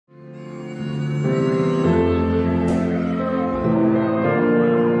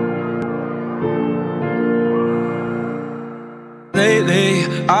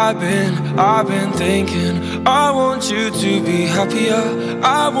I've been thinking, I want you to be happier,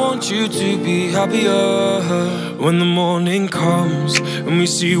 I want you to be happier. When the morning comes and we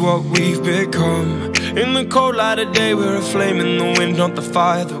see what we've become, in the cold light of day we're a flame in the wind, not the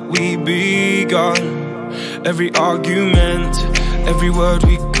fire that we begun. Every argument, every word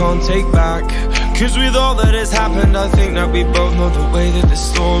we can't take back, 'cause with all that has happened I think that we both know the way that the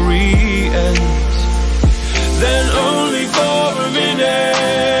story ends. Then only for a minute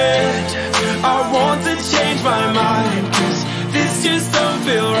I want to change my mind, 'cause this just don't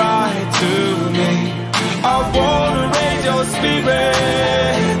feel right to me. I wanna raise your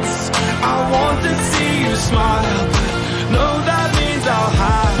spirits, I want to see you smile, but no, that means I'll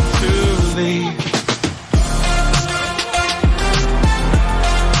have to leave.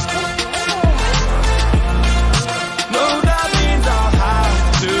 No, that means I'll have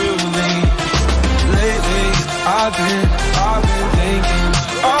to leave. Lately I've been thinking,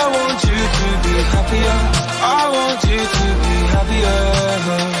 I want you to be happier, I want you to be happier.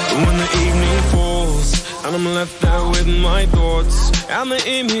 When the evening falls and I'm left there with my thoughts, and the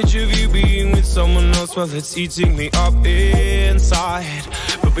image of you being with someone else, well, it's eating me up inside.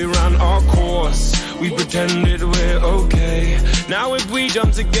 But we ran our course, we pretended we're okay. Now if we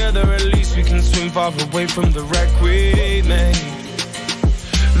jump together, at least we can swim far away from the wreck we made.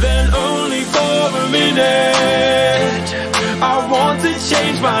 Then only for a minute I want to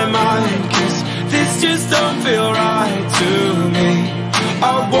change my mind, 'cause this just don't feel right to me.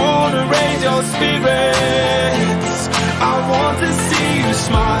 I wanna raise your spirits, I want to see you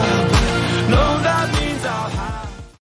smile,